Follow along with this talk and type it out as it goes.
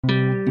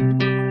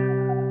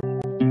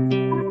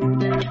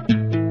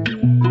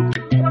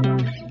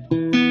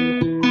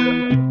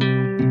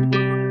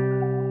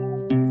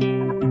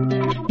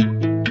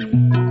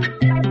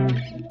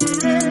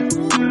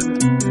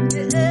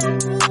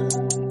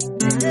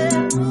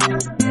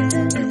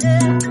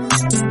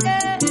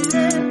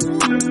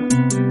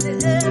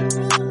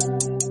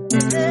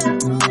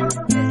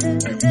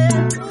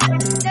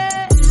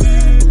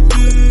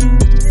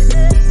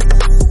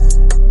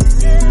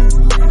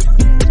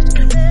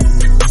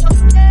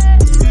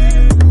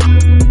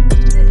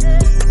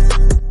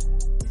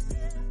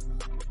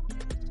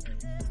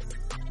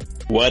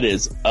What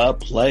is up,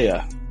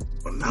 playa?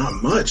 Well,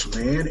 not much,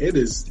 man. It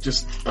is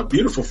just a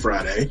beautiful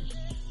Friday.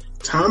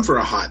 Time for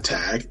a hot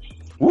tag.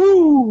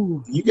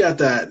 Woo! You got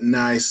that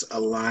nice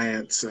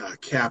Alliance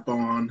cap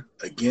on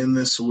again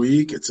this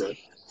week. It's a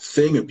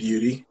thing of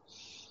beauty.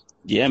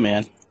 Yeah,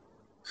 man.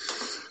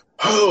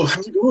 Oh,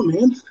 how's it going,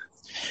 man?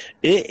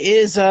 It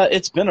is.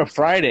 It's been a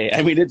Friday.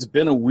 I mean, it's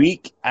been a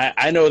week.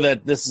 I know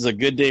that this is a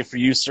good day for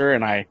you, sir,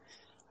 and I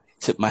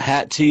tip my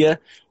hat to you.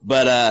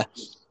 But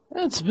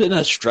it's been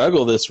a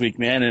struggle this week,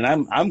 man, and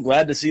I'm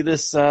glad to see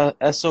this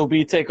SOB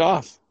take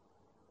off.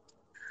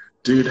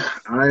 Dude,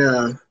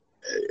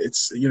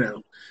 it's,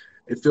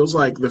 it feels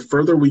like the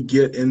further we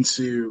get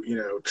into,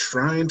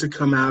 trying to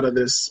come out of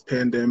this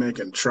pandemic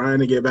and trying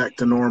to get back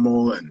to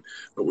normal,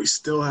 but we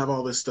still have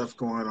all this stuff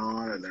going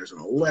on, and there's an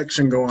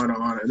election going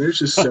on, and there's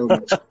just so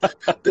much,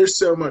 there's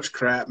so much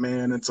crap,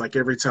 man. It's like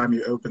every time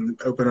you open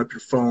up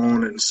your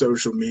phone and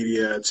social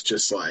media, it's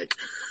just like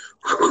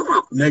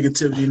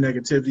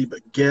negativity.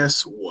 But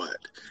guess what?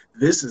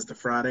 This is the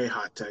Friday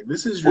Hot Tag.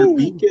 This is your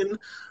beacon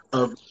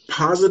of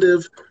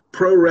positive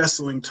pro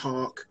wrestling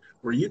talk,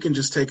 where you can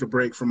just take a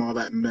break from all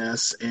that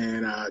mess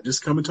and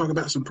just come and talk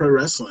about some pro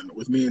wrestling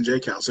with me and Jay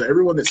Cal. So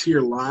everyone that's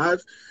here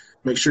live,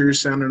 make sure you're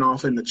sounding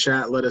off in the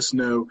chat. Let us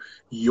know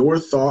your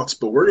thoughts.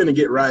 But we're going to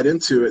get right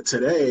into it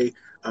today.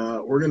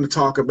 We're going to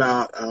talk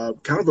about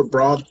kind of a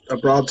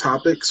broad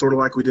topic, sort of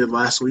like we did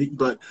last week.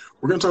 But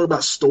we're going to talk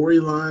about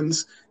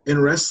storylines in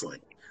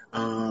wrestling.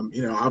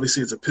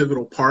 Obviously it's a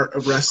pivotal part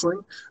of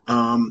wrestling,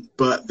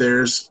 but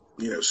there's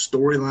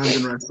storylines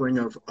in wrestling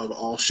of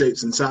all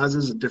shapes and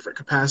sizes and different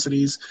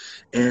capacities.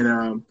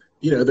 And,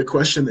 the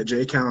question that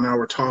Jay Cal and I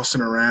were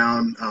tossing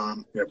around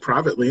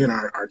privately in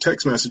our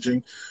text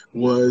messaging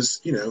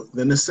was,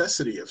 the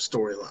necessity of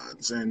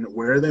storylines and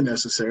where are they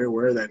necessary,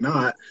 where are they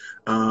not,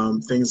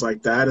 things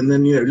like that. And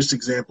then, just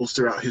examples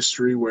throughout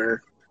history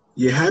where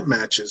you had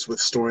matches with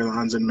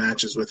storylines and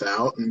matches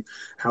without, and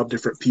how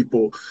different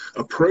people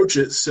approach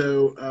it.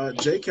 So,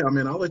 Jay Cal,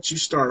 man, I'll let you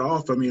start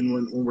off. I mean,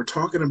 when we're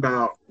talking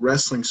about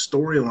wrestling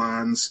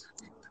storylines,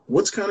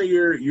 what's kind of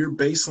your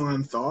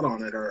baseline thought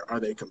on it? Are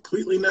they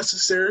completely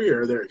necessary?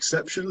 Are there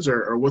exceptions,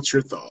 or what's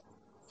your thought?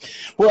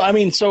 Well, I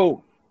mean,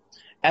 so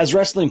as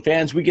wrestling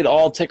fans, we could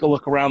all take a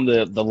look around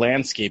the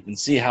landscape and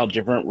see how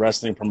different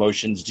wrestling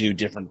promotions do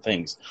different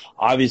things.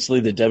 Obviously,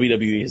 the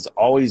WWE has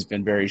always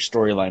been very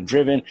storyline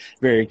driven,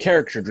 very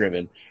character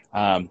driven.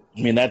 I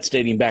mean, that's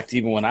dating back to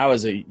even when I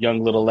was a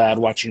young little lad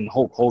watching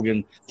Hulk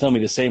Hogan tell me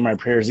to say my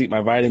prayers, eat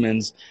my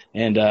vitamins,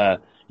 and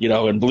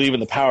believe in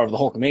the power of the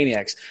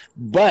Hulkamaniacs.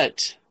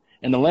 But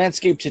in the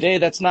landscape today,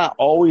 that's not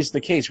always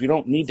the case. We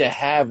don't need to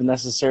have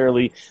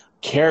necessarily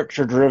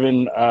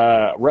character-driven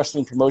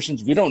wrestling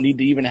promotions. We don't need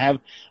to even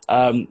have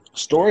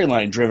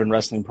storyline-driven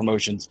wrestling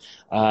promotions.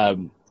 I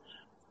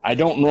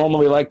don't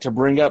normally like to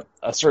bring up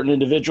a certain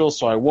individual,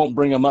 so I won't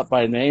bring him up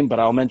by name, but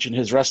I'll mention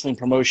his wrestling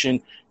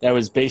promotion that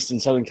was based in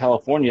Southern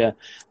California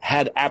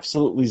had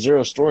absolutely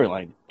zero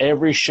storyline.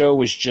 Every show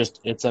was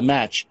just, it's a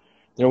match.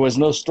 There was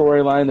no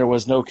storyline. There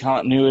was no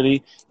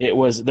continuity. There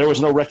was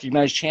no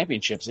recognized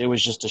championships. It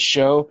was just a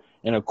show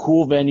in a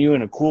cool venue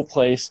in a cool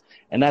place,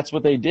 and that's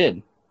what they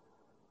did.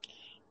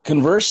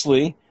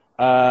 Conversely,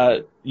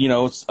 of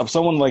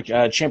someone like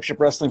Championship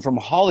Wrestling from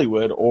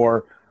Hollywood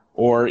or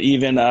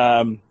even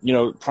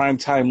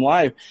Primetime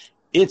Live,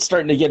 it's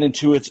starting to get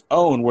into its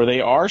own where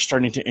they are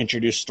starting to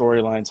introduce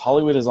storylines.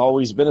 Hollywood has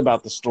always been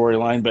about the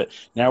storyline, but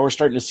now we're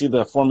starting to see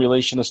the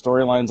formulation of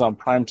storylines on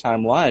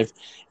Primetime Live.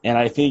 And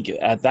I think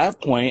at that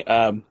point,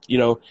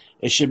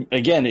 it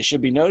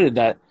should be noted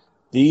that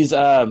these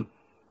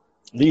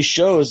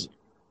shows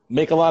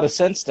make a lot of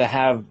sense to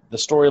have the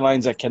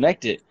storylines that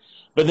connect it.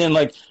 But then,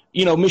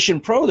 Mission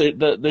Pro,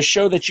 the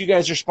show that you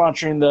guys are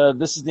sponsoring,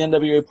 this is the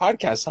NWA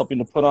podcast, helping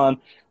to put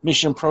on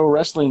Mission Pro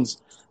Wrestling's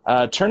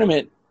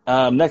tournament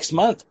next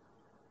month.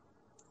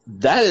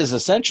 That is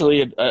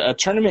essentially a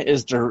tournament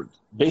is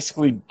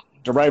basically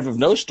derived of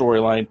no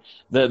storyline.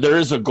 There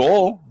is a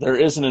goal, there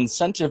is an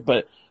incentive,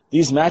 but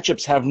these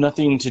matchups have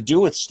nothing to do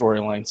with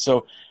storyline.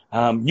 So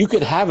you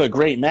could have a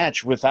great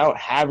match without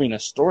having a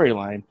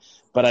storyline,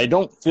 but I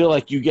don't feel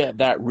like you get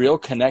that real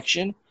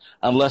connection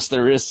unless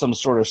there is some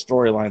sort of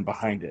storyline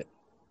behind it.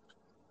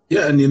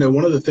 Yeah, and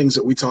one of the things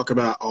that we talk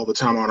about all the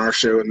time on our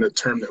show, and the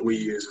term that we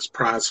use is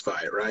prize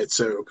fight, right?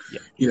 So,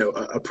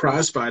 a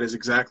prize fight is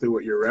exactly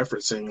what you're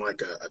referencing,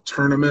 like a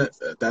tournament.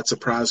 That's a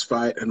prize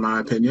fight, in my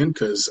opinion,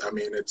 because,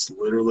 it's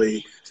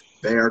literally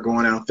they are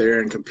going out there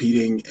and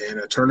competing in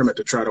a tournament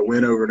to try to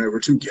win over and over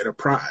to get a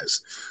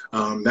prize.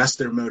 That's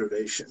their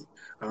motivation,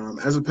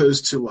 as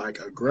opposed to like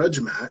a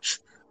grudge match,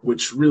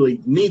 which really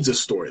needs a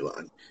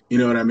storyline. You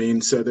know what I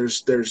mean? So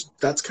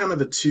that's kind of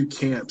the two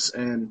camps.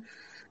 And,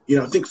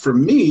 I think for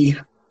me,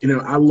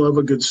 I love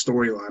a good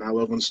storyline. I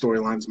love when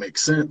storylines make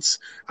sense.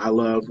 I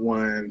love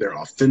when they're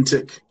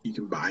authentic. You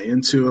can buy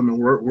into them. And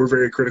we're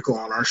very critical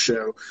on our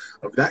show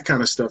of that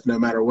kind of stuff, no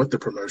matter what the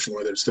promotion,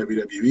 whether it's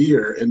WWE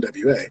or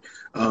NWA.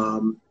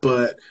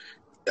 But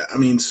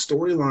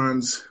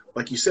storylines,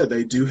 like you said,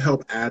 they do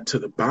help add to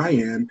the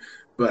buy-in.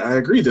 But I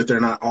agree that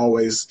they're not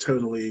always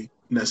totally,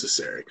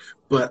 necessary.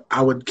 But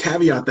I would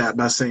caveat that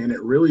by saying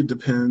it really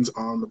depends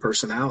on the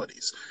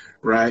personalities,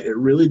 right? It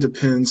really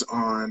depends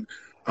on,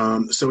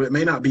 so it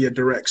may not be a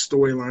direct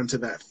storyline to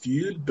that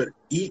feud, but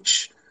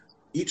each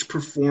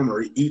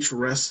performer, each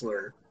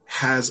wrestler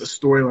has a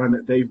storyline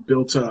that they've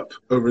built up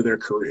over their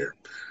career,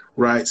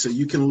 right? So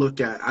you can look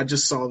at, I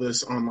just saw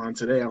this online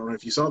today. I don't know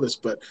if you saw this,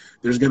 but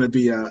there's going to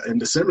be in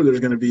December, there's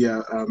going to be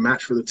a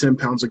match for the 10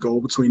 pounds of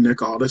gold between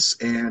Nick Aldis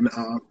and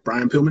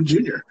Brian Pillman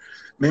Jr.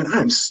 Man,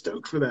 I'm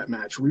stoked for that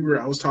match.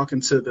 I was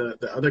talking to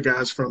the other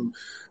guys from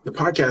the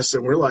podcast,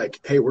 and we're like,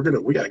 hey, we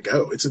got to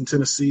go. It's in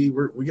Tennessee.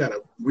 We got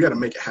to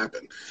make it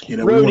happen. You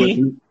know,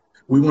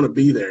 we want to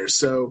be there.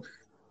 So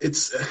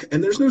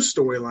and there's no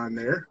storyline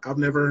there. I've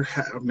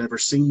never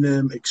seen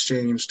them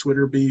exchange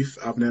Twitter beef.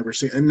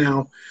 And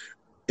now,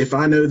 if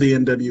I know the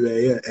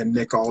NWA and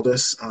Nick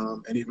Aldis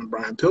and even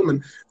Brian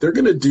Pillman, they're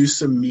going to do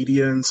some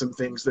media and some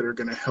things that are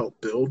going to help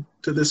build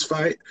to this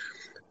fight.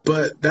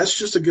 But that's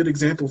just a good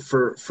example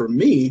for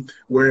me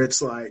where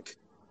it's like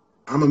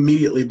I'm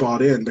immediately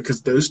bought in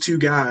because those two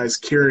guys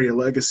carry a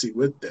legacy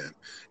with them.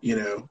 You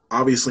know,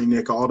 obviously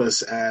Nick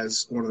Aldis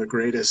as one of the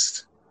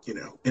greatest, you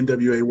know,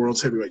 NWA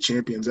World's Heavyweight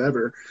Champions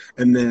ever,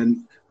 and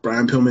then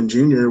Brian Pillman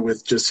Jr.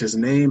 with just his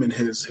name and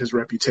his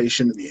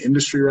reputation in the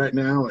industry right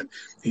now, and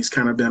he's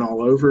kind of been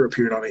all over,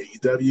 appeared on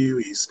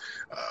AEW, he's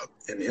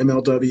in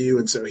MLW,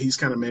 and so he's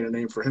kind of made a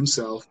name for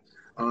himself.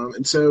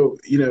 And so,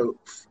 you know,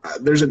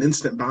 there's an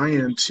instant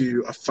buy-in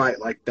to a fight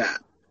like that.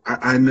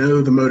 I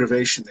know the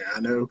motivation there. I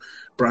know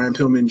Brian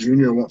Pillman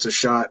Jr. wants a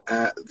shot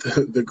at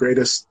the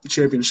greatest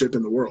championship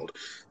in the world,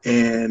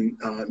 and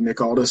Nick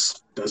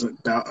Aldis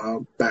doesn't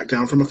back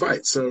down from a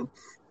fight. So,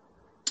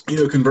 you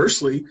know,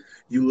 conversely,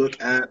 you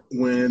look at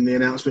when the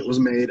announcement was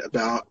made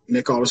about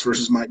Nick Aldis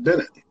versus Mike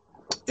Bennett,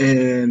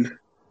 and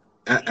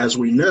as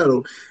we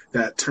know,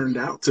 that turned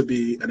out to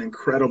be an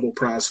incredible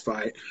prize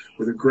fight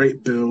with a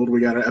great build.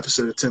 We got an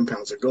episode of 10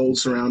 Pounds of Gold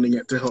surrounding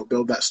it to help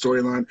build that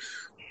storyline.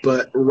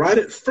 But right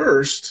at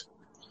first,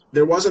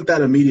 there wasn't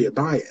that immediate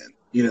buy-in,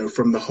 you know,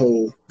 from the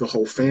whole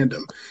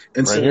fandom.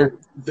 And so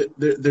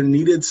there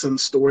needed some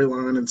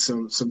storyline and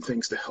some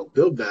things to help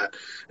build that.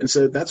 And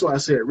so that's why I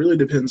say it really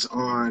depends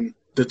on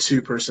the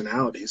two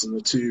personalities and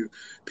the two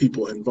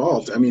people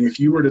involved. I mean, if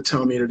you were to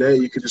tell me today,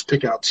 you could just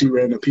pick out two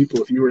random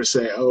people. If you were to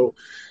say, oh,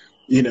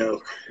 you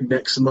know,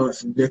 next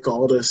month Nick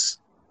Aldis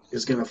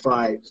is going to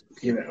fight,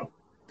 you know,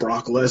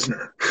 Brock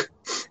Lesnar.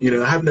 You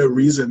know, I have no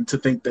reason to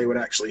think they would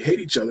actually hate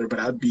each other, but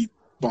I'd be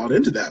bought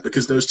into that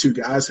because those two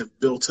guys have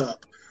built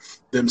up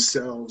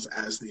themselves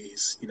as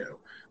these, you know,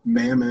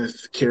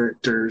 mammoth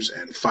characters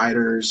and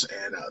fighters,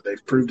 and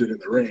they've proved it in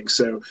the ring.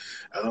 So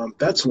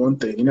that's one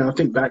thing. You know, I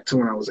think back to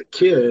when I was a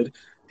kid,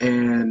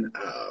 and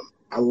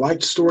I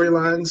liked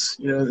storylines,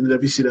 you know, in the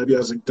WCW. I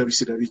was a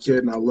WCW kid,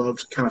 and I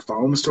loved kind of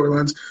following the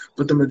storylines.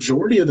 But the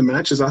majority of the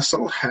matches I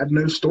saw had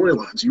no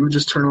storylines. You would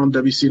just turn on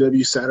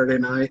WCW Saturday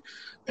night,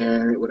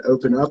 and it would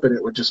open up, and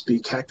it would just be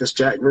Cactus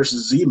Jack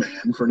versus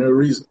Z-Man for no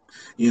reason,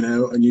 you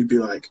know, and you'd be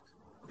like,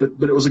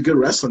 but it was a good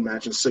wrestling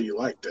match, and so you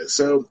liked it.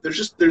 So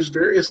there's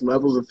various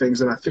levels of things,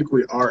 and I think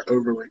we are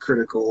overly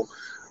critical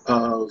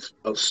of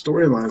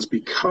storylines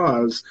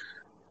because,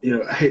 you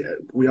know, hey,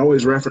 we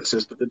always reference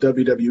this, but the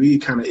WWE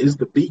kind of is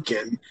the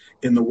beacon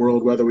in the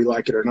world, whether we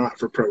like it or not,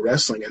 for pro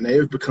wrestling, and they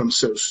have become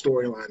so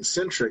storyline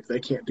centric they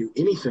can't do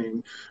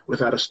anything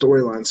without a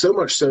storyline. So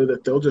much so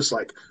that they'll just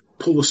like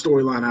pull a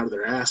storyline out of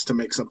their ass to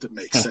make something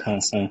make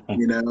sense,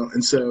 you know.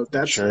 And so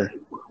that's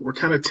we're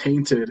kind of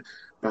tainted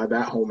by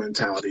that whole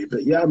mentality.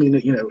 But yeah, I mean,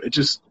 you know,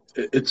 it's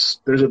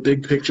there's a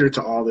big picture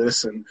to all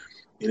this, and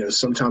you know,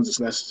 sometimes it's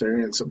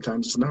necessary and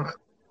sometimes it's not.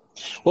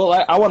 Well,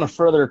 I want to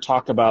further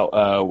talk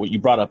about what you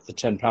brought up, the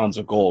 10 pounds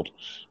of gold,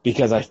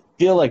 because I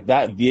feel like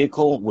that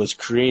vehicle was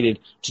created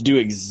to do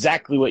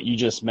exactly what you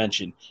just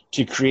mentioned,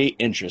 to create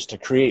interest, to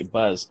create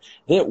buzz.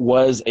 It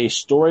was a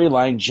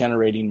storyline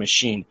generating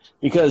machine,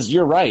 because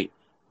you're right.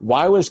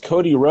 Why was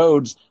Cody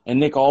Rhodes and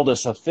Nick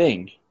Aldis a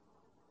thing?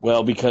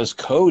 Well, because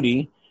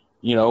Cody,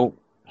 you know,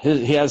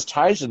 he has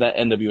ties to that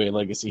NWA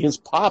legacy. His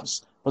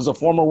pops was a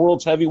former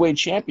world's heavyweight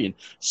champion.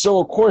 So,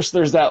 of course,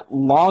 there's that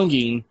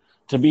longing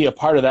to be a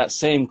part of that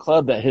same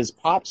club that his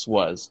pops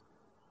was.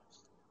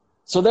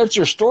 So that's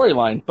your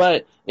storyline.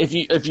 But if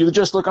you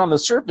just look on the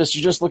surface,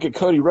 you just look at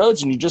Cody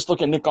Rhodes and you just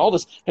look at Nick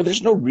Aldis, and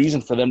there's no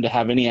reason for them to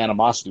have any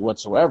animosity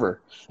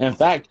whatsoever. And in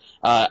fact,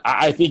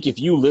 I think if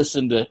you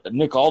listen to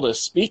Nick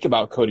Aldis speak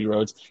about Cody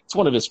Rhodes, it's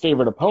one of his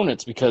favorite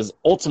opponents, because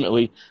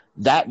ultimately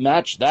that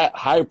match, that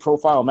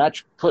high-profile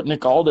match, put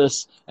Nick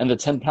Aldis and the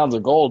 10 pounds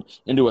of gold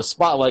into a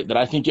spotlight that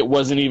I think it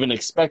wasn't even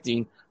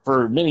expecting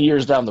for many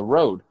years down the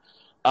road.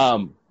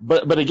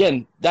 But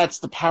again, that's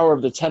the power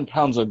of the 10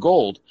 pounds of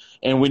gold.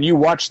 And when you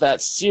watch that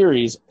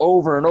series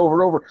over and over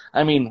and over,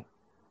 I mean,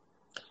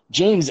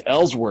 James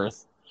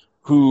Ellsworth,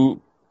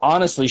 who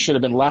honestly should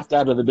have been laughed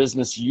out of the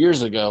business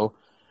years ago,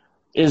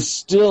 is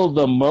still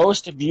the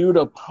most viewed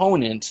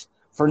opponent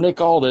for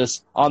Nick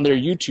Aldis on their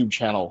YouTube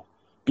channel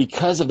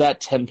because of that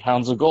 10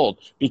 pounds of gold,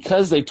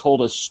 because they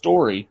told a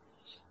story.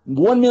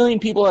 1 million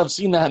people have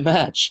seen that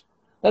match.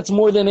 That's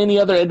more than any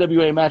other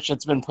NWA match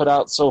that's been put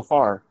out so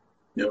far.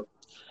 Yep.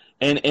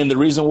 And the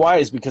reason why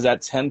is because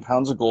that 10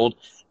 pounds of gold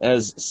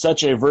is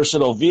such a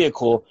versatile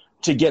vehicle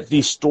to get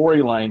these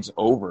storylines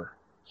over.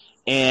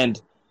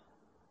 And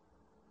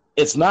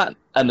it's not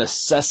a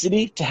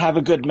necessity to have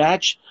a good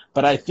match,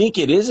 but I think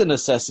it is a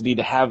necessity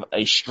to have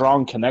a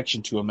strong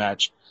connection to a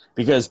match.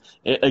 Because,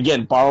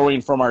 again,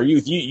 borrowing from our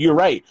youth, you're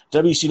right.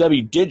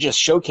 WCW did just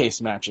showcase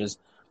matches.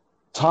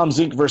 Tom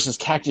Zink versus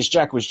Cactus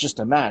Jack was just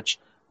a match.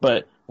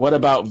 But what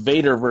about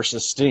Vader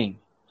versus Sting?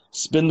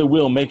 Spin the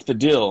wheel, make the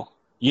deal.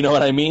 You know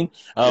what I mean?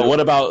 Yep. What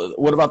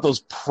about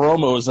those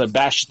promos at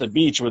Bash at the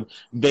Beach with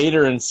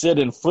Vader and Sid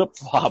in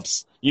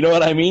flip-flops? You know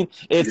what I mean?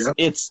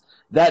 It's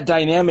that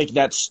dynamic,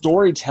 that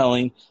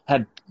storytelling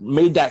had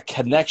made that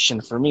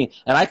connection for me.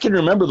 And I can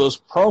remember those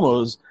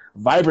promos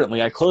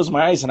vibrantly. I close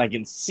my eyes and I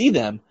can see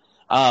them.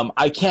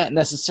 I can't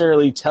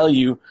necessarily tell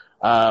you,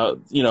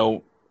 the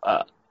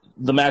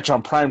match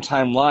on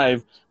Primetime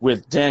Live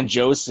with Dan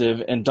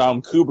Joseph and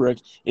Dom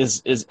Kubrick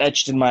is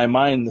etched in my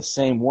mind the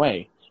same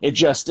way. It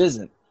just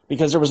isn't,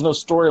 because there was no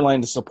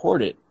storyline to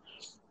support it.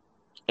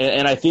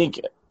 And I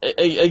think,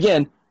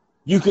 again,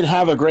 you can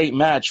have a great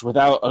match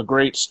without a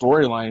great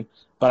storyline,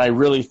 but I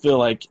really feel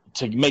like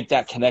to make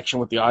that connection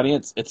with the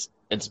audience, it's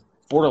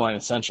borderline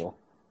essential.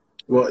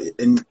 Well,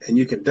 and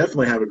you can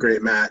definitely have a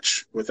great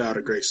match without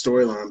a great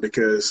storyline,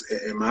 because,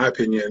 in my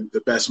opinion,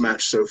 the best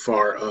match so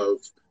far of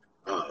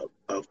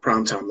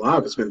Primetime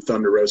Live has been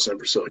Thunder Rosa and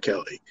Priscilla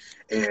Kelly,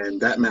 and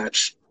that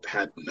match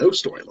had no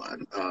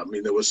storyline.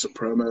 There was some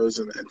promos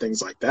and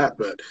things like that,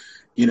 but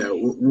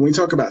when we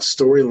talk about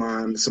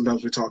storyline,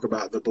 sometimes we talk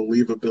about the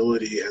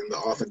believability and the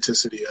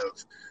authenticity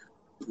of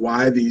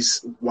why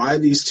these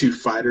two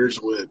fighters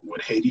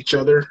would hate each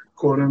other,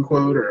 quote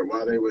unquote, or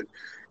why they would.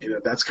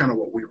 That's kind of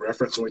what we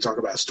reference when we talk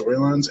about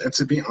storylines. And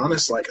to be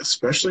honest,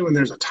 especially when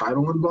there's a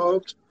title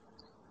involved,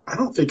 I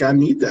don't think I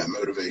need that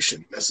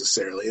motivation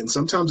necessarily. And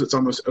sometimes it's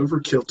almost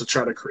overkill to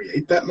try to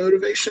create that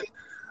motivation.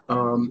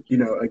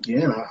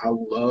 Again, I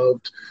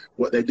loved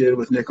what they did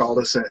with Nick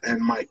Aldis and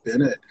Mike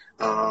Bennett.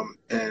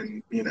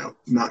 And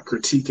not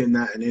critiquing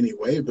that in any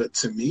way, but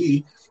to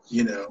me,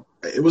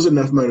 it was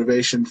enough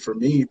motivation for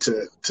me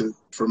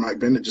for Mike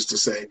Bennett just to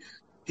say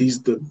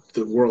he's the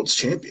world's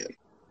champion,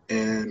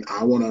 and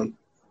I want to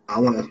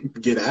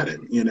get at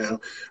him,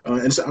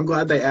 and so I'm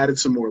glad they added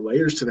some more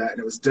layers to that, and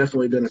it was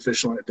definitely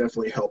beneficial, and it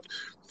definitely helped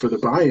for the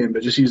buy-in.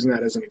 But just using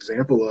that as an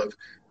example of,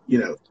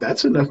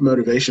 that's enough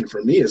motivation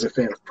for me as a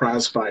fan of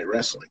prize fight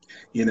wrestling,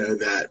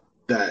 that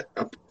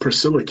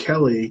Priscilla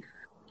Kelly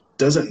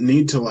doesn't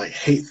need to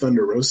hate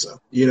Thunder Rosa.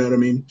 You know what I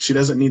mean? She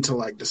doesn't need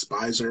to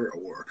despise her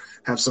or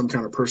have some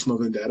kind of personal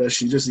vendetta.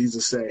 She just needs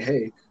to say,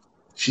 hey,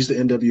 she's the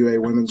NWA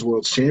Women's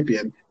World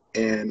Champion,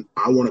 and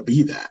I want to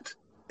be that.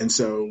 And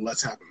so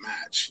let's have a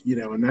match,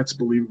 and that's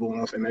believable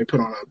enough. And they put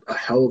on a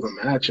hell of a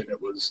match. And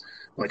it was,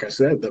 like I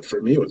said,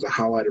 for me, it was a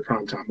highlight of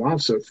Primetime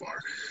Live so far.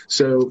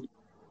 So,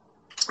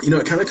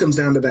 it kind of comes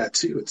down to that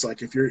too. It's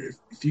like, if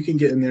you can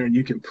get in there and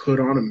you can put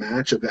on a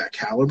match of that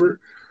caliber,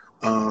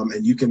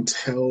 and you can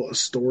tell a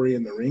story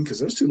in the ring, because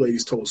those two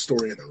ladies told a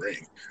story in the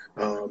ring.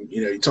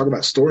 You talk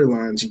about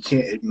storylines, you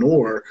can't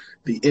ignore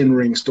the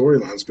in-ring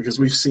storylines, because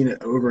we've seen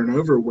it over and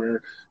over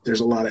where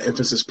there's a lot of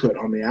emphasis put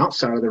on the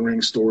outside of the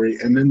ring story,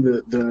 and then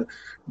the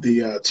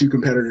two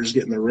competitors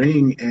get in the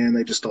ring and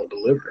they just don't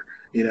deliver,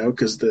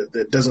 because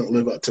that doesn't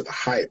live up to the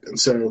hype. And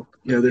so,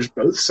 there's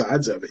both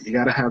sides of it. You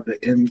got to have the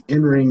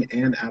in-ring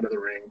and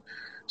out-of-the-ring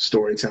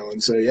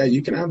storytelling. So, yeah,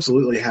 you can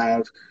absolutely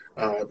have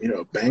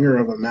a banger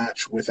of a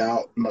match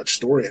without much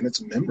story, and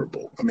it's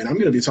memorable. I'm going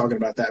to be talking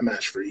about that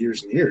match for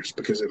years and years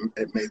because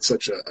it made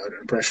such an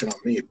impression on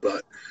me.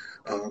 But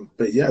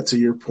yeah, to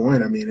your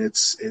point,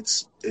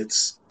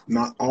 it's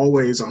not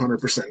always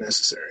 100%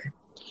 necessary.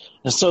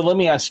 And so let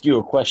me ask you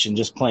a question,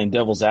 just playing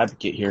devil's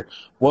advocate here.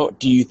 What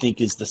do you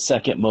think is the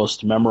second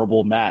most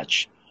memorable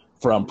match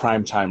from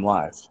Primetime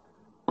Live?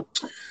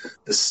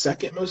 The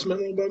second most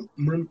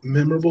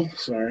memorable?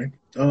 Sorry.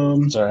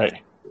 It's all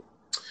right.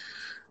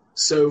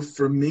 So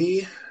for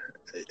me,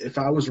 if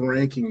I was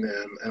ranking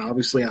them, and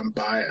obviously I'm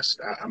biased,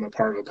 I'm a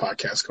part of a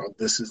podcast called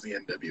This Is the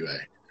NWA.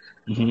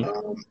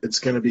 Mm-hmm. It's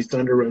going to be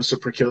Thunder Rosa,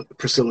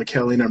 Priscilla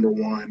Kelly, number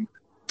one.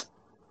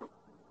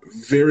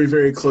 Very,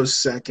 very close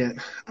second.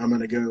 I'm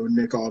going to go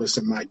Nick Aldis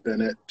and Mike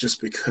Bennett, just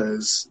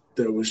because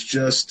I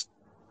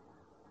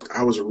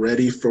was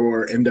ready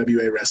for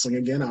NWA wrestling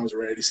again. I was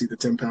ready to see the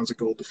 10 pounds of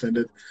gold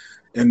defended.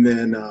 And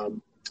then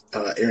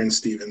Aaron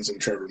Stevens and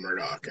Trevor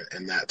Murdoch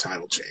and that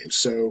title change.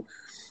 So,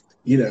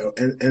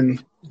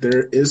 and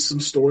there is some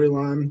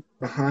storyline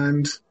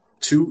behind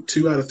two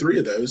out of three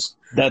of those.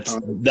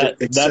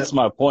 That's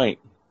my point.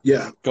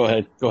 Yeah. Go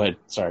ahead.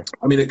 Sorry.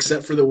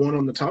 Except for the one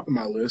on the top of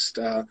my list,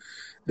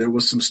 there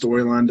was some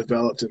storyline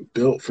developed and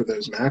built for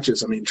those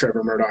matches.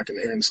 Trevor Murdoch and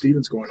Aaron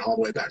Stevens going all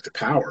the way back to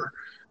Power,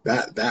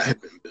 that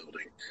had been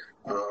building.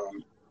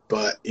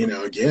 But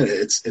again,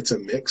 it's a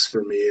mix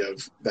for me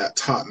of that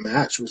top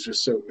match was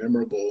just so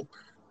memorable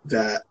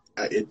that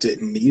it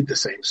didn't need the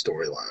same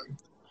storyline.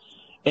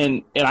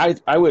 And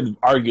I would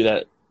argue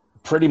that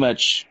pretty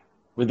much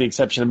with the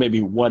exception of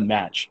maybe one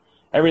match.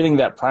 Everything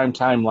that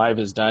Primetime Live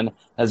has done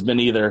has been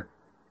either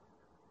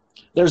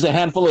there's a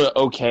handful of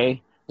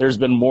okay, there's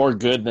been more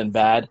good than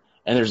bad,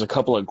 and there's a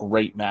couple of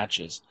great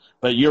matches.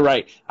 But you're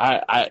right.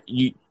 I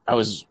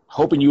was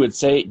hoping you would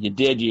say it. You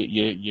did.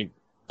 You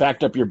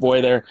backed up your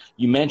boy there.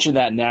 You mentioned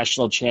that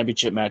national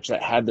championship match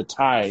that had the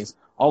ties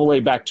all the way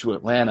back to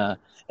Atlanta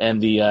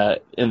and the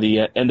in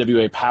the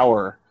NWA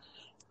Power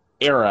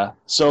era.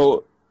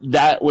 So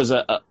that was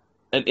an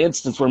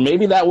instance where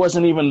maybe that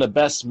wasn't even the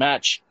best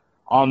match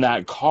on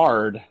that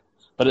card,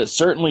 but it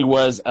certainly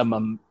was a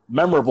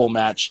memorable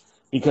match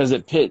because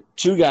it pit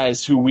two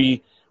guys who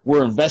we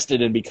were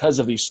invested in because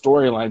of these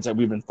storylines that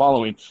we've been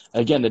following.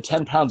 Again, the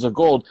 10 Pounds of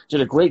Gold did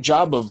a great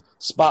job of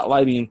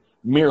spotlighting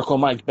Miracle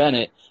Mike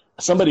Bennett,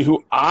 somebody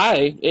who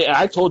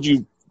I told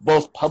you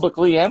both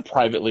publicly and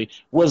privately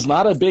was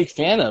not a big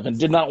fan of and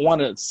did not want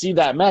to see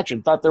that match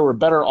and thought there were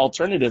better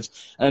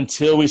alternatives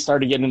until we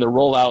started getting the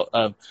rollout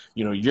of,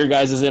 your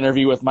guys'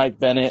 interview with Mike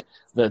Bennett,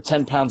 the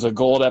 10 Pounds of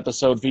Gold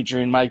episode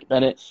featuring Mike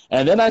Bennett,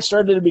 and then I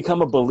started to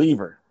become a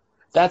believer.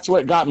 That's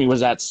what got me,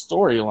 was that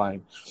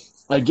storyline.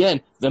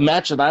 Again, the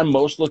match that I'm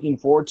most looking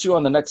forward to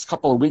on the next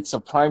couple of weeks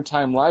of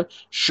Primetime Live,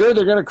 sure,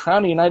 they're going to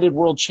crown a United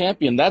World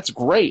Champion. That's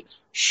great.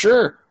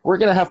 Sure, we're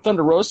going to have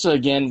Thunder Rosa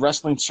again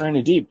wrestling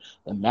Serena Deep.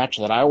 The match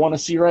that I want to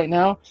see right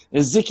now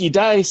is Zicky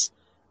Dice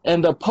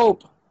and the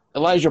Pope,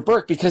 Elijah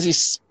Burke, because he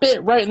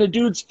spit right in the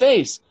dude's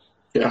face.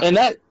 Yeah. And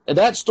that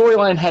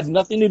storyline had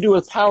nothing to do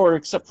with Power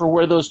except for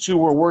where those two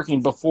were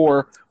working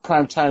before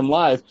Primetime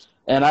Live.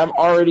 And I'm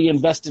already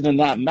invested in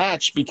that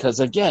match because,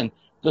 again,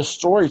 the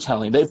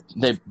storytelling.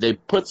 They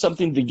put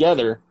something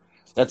together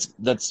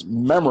that's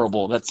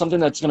memorable. That's something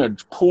that's going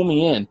to pull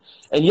me in.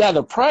 And, yeah,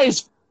 the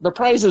prize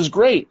is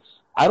great.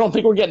 I don't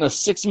think we're getting a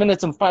 6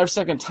 minutes and 5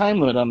 second time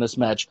limit on this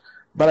match,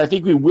 but I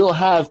think we will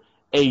have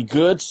a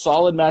good,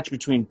 solid match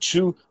between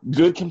two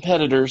good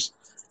competitors,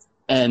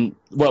 and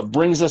what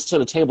brings us to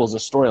the table is a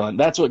storyline.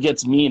 That's what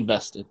gets me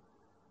invested.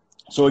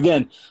 So,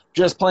 again,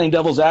 just playing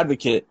devil's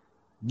advocate,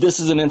 this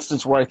is an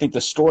instance where I think the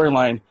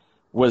storyline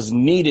was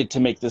needed to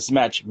make this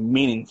match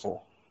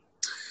meaningful.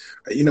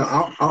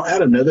 I'll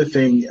add another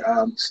thing,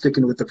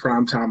 sticking with the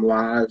Primetime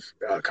Live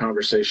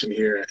conversation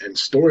here and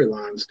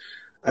storylines.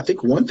 I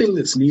think one thing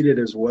that's needed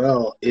as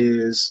well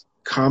is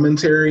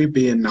commentary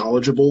being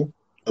knowledgeable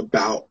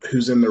about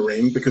who's in the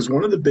ring, because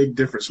one of the big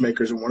difference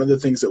makers and one of the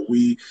things that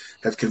we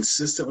have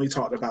consistently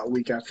talked about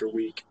week after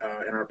week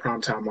in our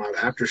Primetime Live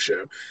after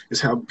show is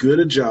how good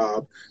a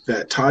job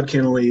that Todd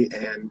Kennelly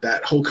and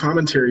that whole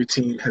commentary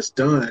team has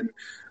done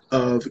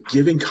of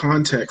giving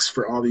context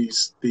for all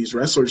these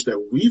wrestlers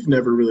that we've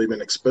never really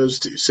been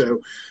exposed to.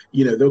 So,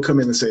 they'll come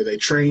in and say they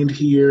trained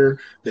here,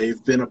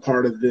 they've been a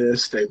part of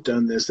this, they've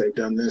done this, they've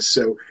done this.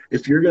 So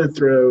if you're going to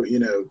throw,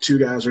 two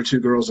guys or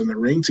two girls in the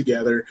ring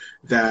together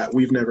that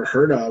we've never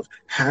heard of,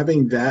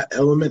 having that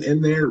element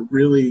in there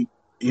really,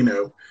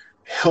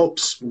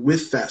 helps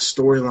with that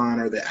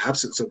storyline or the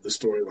absence of the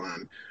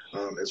storyline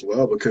as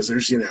well, because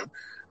there's,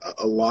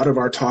 a lot of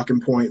our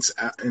talking points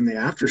in the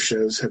after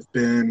shows have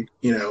been,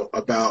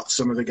 about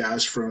some of the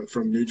guys from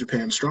New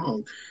Japan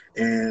Strong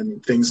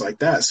and things like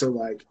that. So,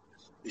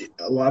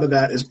 a lot of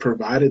that is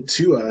provided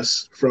to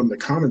us from the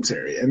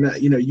commentary. And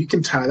that, you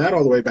can tie that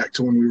all the way back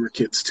to when we were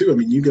kids, too. I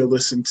mean, you go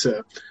listen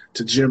to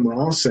Jim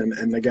Ross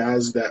and the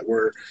guys that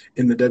were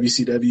in the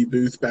WCW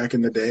booth back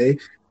in the day,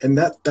 and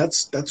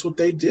that's what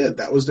they did.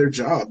 That was their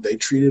job. They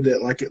treated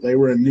it like they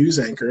were a news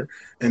anchor,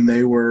 and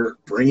they were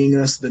bringing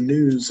us the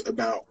news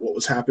about what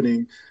was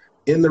happening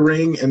in the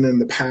ring and then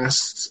the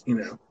past,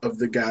 of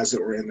the guys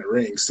that were in the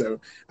ring. So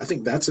I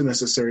think that's a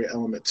necessary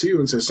element too.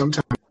 And so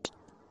sometimes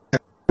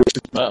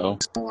a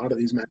lot of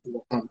these matches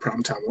on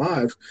Primetime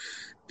Live,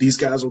 these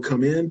guys will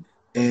come in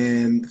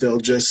and they'll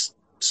just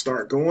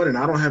start going, and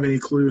I don't have any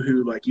clue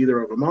who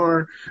either of them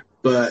are,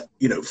 but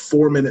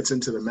 4 minutes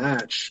into the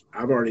match,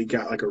 I've already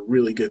got a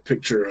really good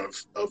picture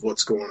of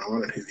what's going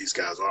on and who these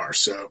guys are.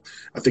 So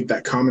I think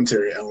that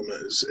commentary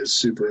element is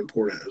super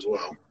important as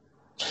well.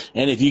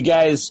 And if you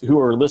guys who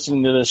are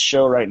listening to this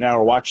show right now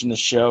or watching this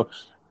show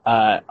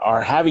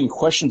are having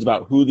questions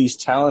about who these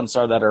talents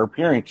are that are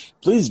appearing,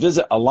 please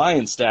visit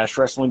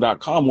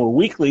alliance-wrestling.com, where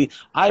weekly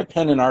I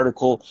pen an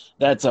article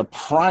that's a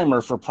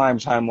primer for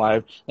Primetime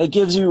Live that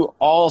gives you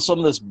all some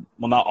of this,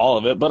 well, not all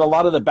of it, but a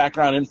lot of the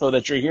background info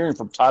that you're hearing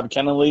from Todd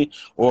Kennelly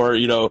or,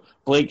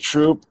 Blake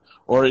Troop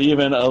or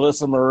even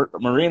Alyssa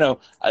Marino.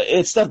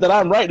 It's stuff that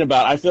I'm writing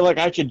about. I feel like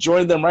I could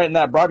join them right in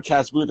that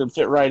broadcast booth and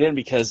fit right in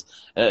because,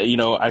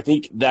 I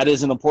think that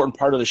is an important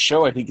part of the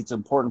show. I think it's an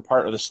important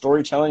part of the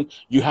storytelling.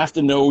 You have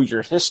to know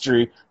your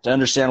history to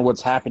understand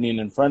what's happening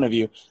in front of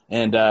you.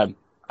 And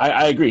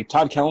I agree.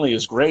 Todd Kennelly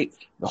is great.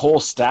 The whole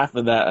staff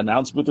of that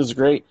announce booth is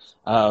great.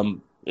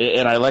 And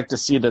I like to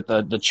see that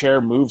the chair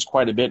moves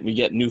quite a bit and we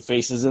get new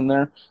faces in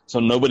there so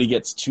nobody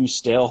gets too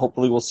stale.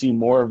 Hopefully we'll see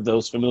more of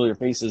those familiar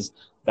faces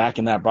back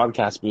in that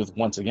broadcast booth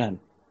once again.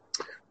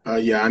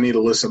 Yeah, I need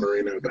Alyssa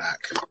Marino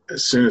back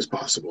as soon as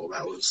possible.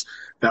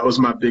 That was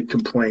my big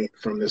complaint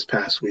from this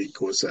past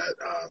week was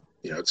that,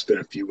 it's been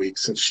a few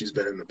weeks since she's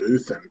been in the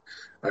booth, and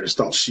I just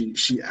thought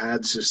she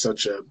adds just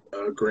such a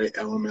great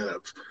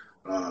element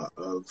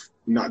of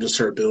not just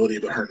her ability,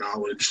 but her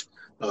knowledge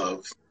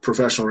of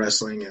professional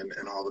wrestling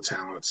and all the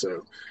talent.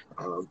 So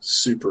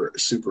super,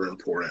 super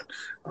important.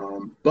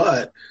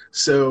 But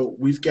so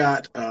we've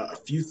got a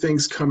few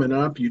things coming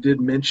up. You did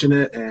mention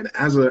it. And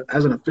as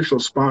an official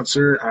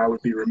sponsor, I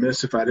would be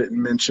remiss if I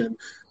didn't mention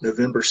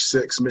November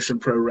 6th, Mission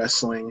Pro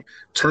Wrestling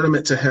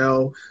Tournament to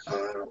Hell.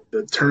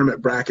 The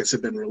tournament brackets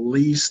have been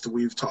released.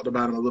 We've talked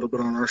about them a little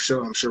bit on our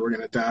show. I'm sure we're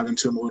going to dive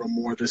into them a little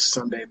more this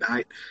Sunday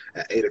night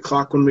at 8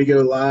 o'clock when we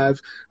go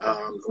live.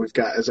 We've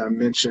got, as I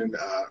mentioned,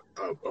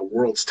 a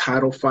world's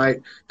title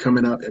fight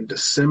coming up in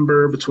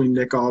December between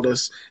Nick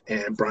Aldis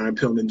and Brian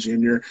Pillman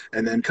Jr.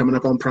 And then coming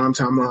up on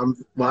Primetime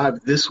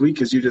Live this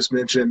week, as you just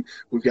mentioned,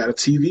 we've got a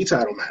TV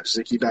title match,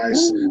 Zicky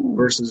Dice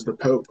versus the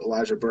Pope,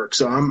 Elijah Burke.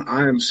 So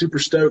I am super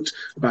stoked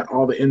about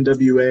all the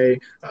NWA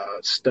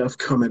stuff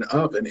coming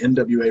up and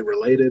NWA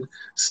related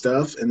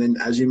stuff. And then,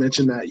 as you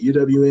mentioned, that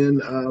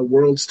UWN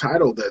world's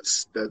title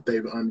that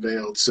they've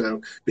unveiled.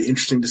 So be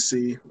interesting to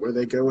see where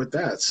they go with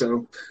that.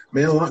 So,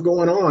 man, a lot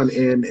going on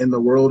in the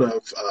world of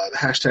the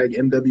hashtag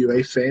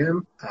NWA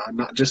fam,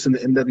 not just in the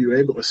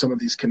NWA, but with some of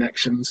these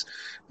connections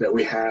that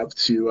we have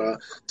to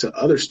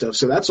other stuff.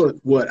 So that's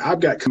what I've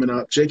got coming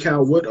up. Jay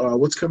Cal,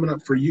 what's coming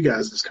up for you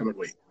guys this coming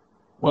week?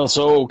 Well,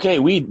 so, okay,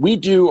 we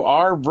do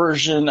our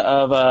version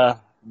of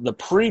the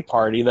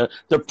pre-party,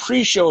 the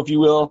pre-show, if you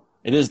will.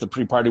 It is the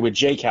pre-party with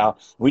Jay Cal.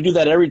 We do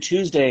that every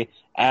Tuesday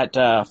at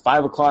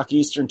 5 o'clock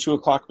Eastern, 2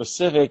 o'clock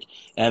Pacific,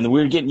 and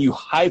we're getting you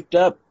hyped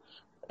up.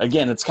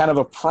 Again, it's kind of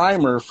a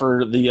primer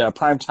for the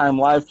Primetime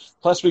Live.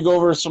 Plus, we go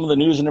over some of the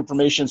news and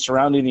information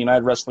surrounding the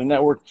United Wrestling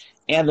Network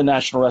and the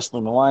National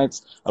Wrestling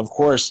Alliance. Of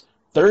course,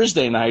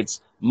 Thursday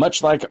nights,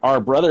 much like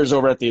our brothers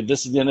over at the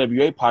This is the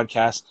NWA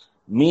podcast,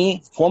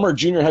 me, former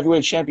junior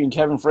heavyweight champion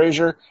Kevin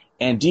Frazier,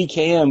 and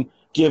DKM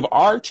give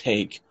our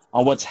take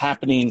on what's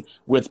happening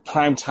with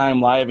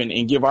Primetime Live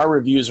and give our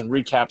reviews and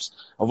recaps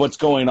of what's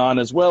going on,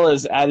 as well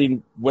as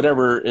adding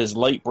whatever is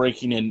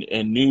late-breaking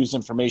and news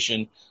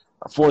information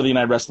for the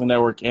United Wrestling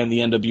Network and the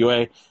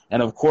NWA.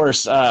 And, of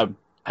course, I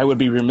would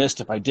be remiss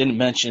if I didn't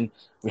mention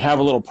we have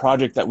a little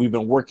project that we've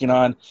been working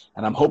on,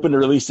 and I'm hoping to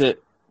release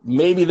it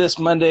maybe this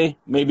Monday,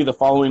 maybe the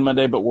following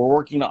Monday, but we're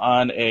working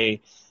on a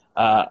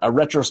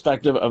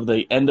retrospective of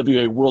the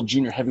NWA World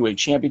Junior Heavyweight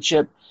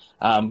Championship.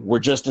 We're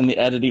just in the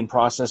editing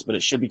process, but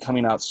it should be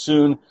coming out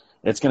soon.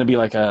 It's going to be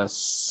like a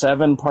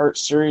 7-part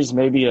series,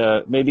 maybe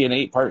an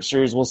 8-part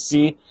series. We'll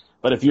see.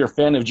 But if you're a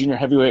fan of junior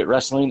heavyweight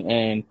wrestling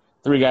and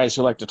 3 guys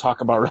who like to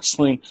talk about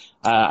wrestling,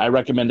 I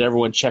recommend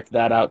everyone check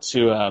that out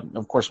too.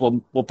 Of course,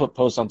 we'll put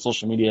posts on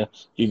social media.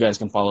 You guys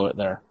can follow it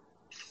there.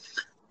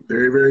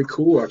 Very, very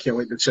cool. I can't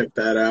wait to check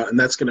that out. And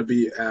that's going to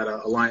be at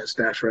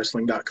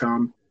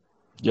alliance-wrestling.com.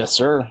 Yes,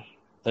 sir.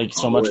 Thank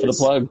you so much for the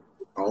plug.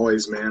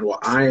 Always, man. Well,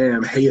 I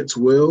am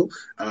HeyitsWil.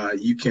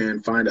 You can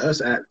find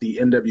us at the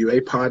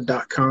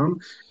nwapod.com.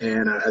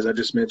 And as I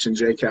just mentioned,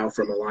 Jay Cal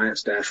from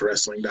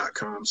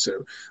alliance-wrestling.com.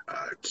 So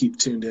keep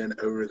tuned in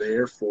over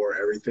there for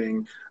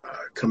everything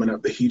coming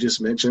up that he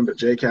just mentioned. But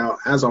Jay Cal,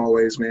 as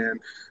always, man,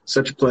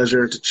 such a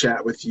pleasure to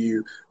chat with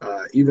you,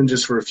 even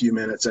just for a few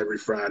minutes every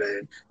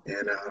Friday.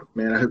 And,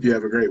 man, I hope you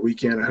have a great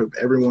weekend. I hope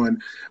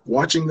everyone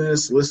watching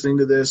this, listening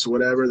to this,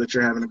 whatever, that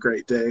you're having a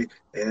great day.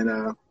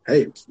 And,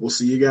 hey, we'll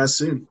see you guys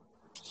soon.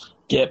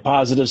 Get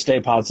positive, stay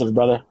positive,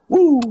 brother.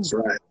 Woo! That's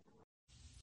right.